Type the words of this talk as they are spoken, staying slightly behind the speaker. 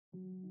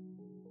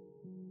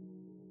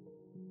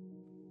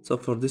So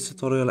for this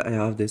tutorial, I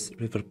have this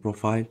river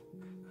profile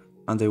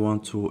and I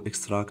want to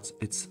extract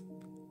its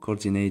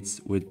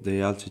coordinates with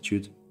the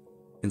altitude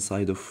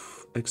inside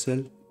of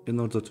Excel. In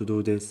order to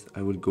do this,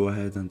 I will go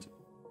ahead and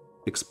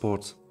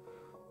export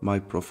my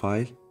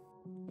profile.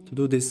 To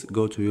do this,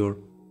 go to your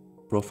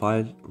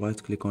profile,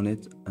 right click on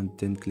it, and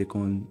then click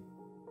on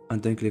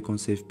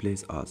save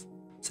place as.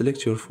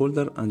 Select your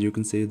folder and you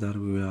can see that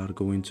we are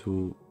going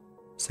to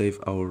save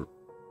our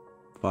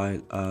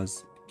file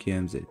as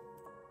KMZ,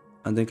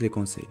 and then click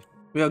on save.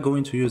 We are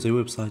going to use a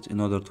website in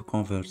order to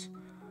convert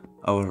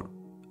our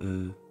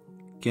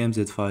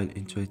KMZ file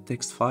into a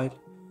text file.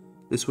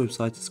 This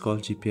website is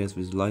called GPS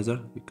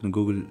Visualizer. You can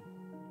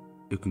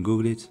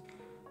Google it,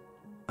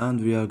 and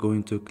we are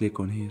going to click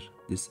on here,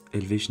 this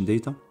elevation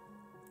data.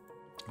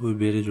 We'll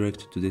be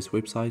redirected to this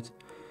website.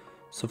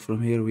 So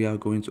from here we are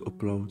going to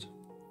upload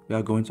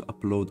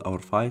our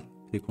file.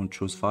 Click on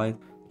choose file,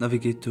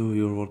 navigate to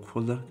your work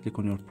folder, click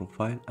on your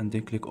profile, and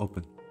then click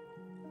open.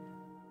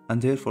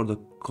 And here for the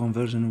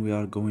conversion we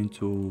are going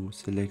to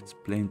select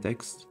plain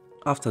text.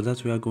 After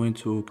that we are going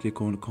to click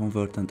on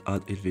convert and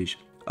add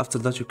elevation. After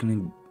that you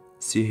can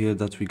see here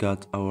that we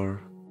got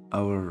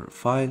our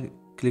file.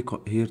 Click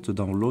here to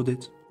download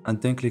it and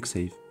then click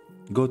save.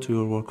 Go to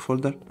your work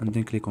folder and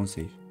then click on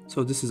save.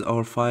 So this is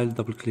our file.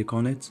 Double click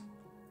on it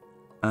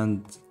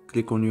and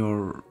click on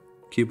your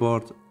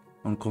keyboard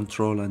on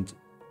Ctrl and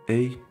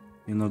A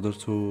in order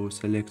to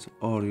select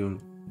all your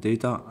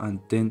data, and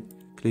then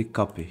click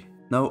copy.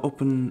 Now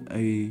open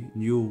a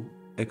new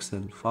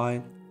Excel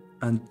file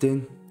and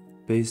then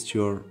paste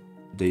your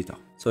data.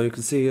 So you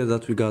can see here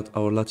that we got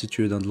our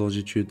latitude and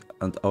longitude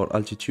and our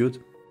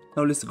altitude.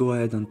 Now let's go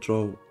ahead and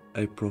draw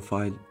a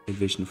profile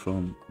elevation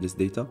from this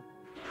data.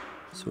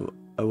 So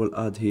I will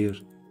add here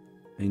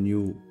a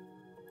new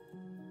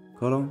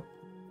column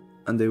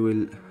and I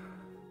will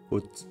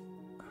put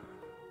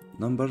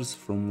numbers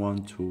from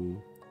 1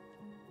 to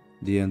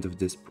the end of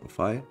this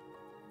profile.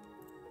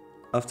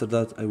 After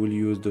that I will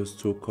use those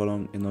two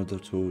columns in order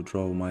to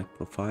draw my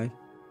profile.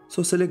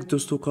 So select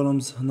those two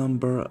columns,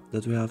 number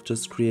that we have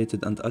just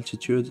created and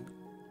altitude,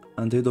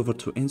 and head over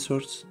to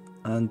insert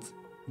and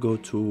go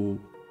to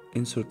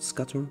insert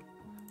scatter.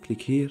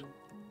 Click here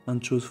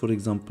and choose for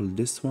example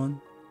this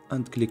one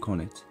and click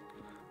on it.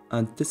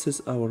 And this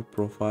is our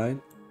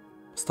profile,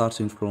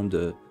 starting from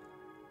the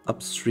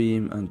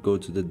upstream and go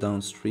to the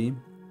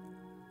downstream.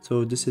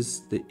 So this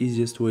is the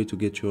easiest way to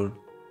get your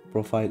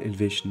profile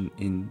elevation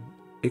in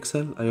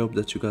Excel. I hope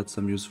that you got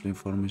some useful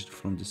information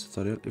from this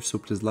tutorial. If so,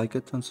 please like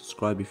it and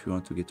subscribe if you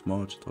want to get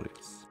more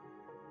tutorials.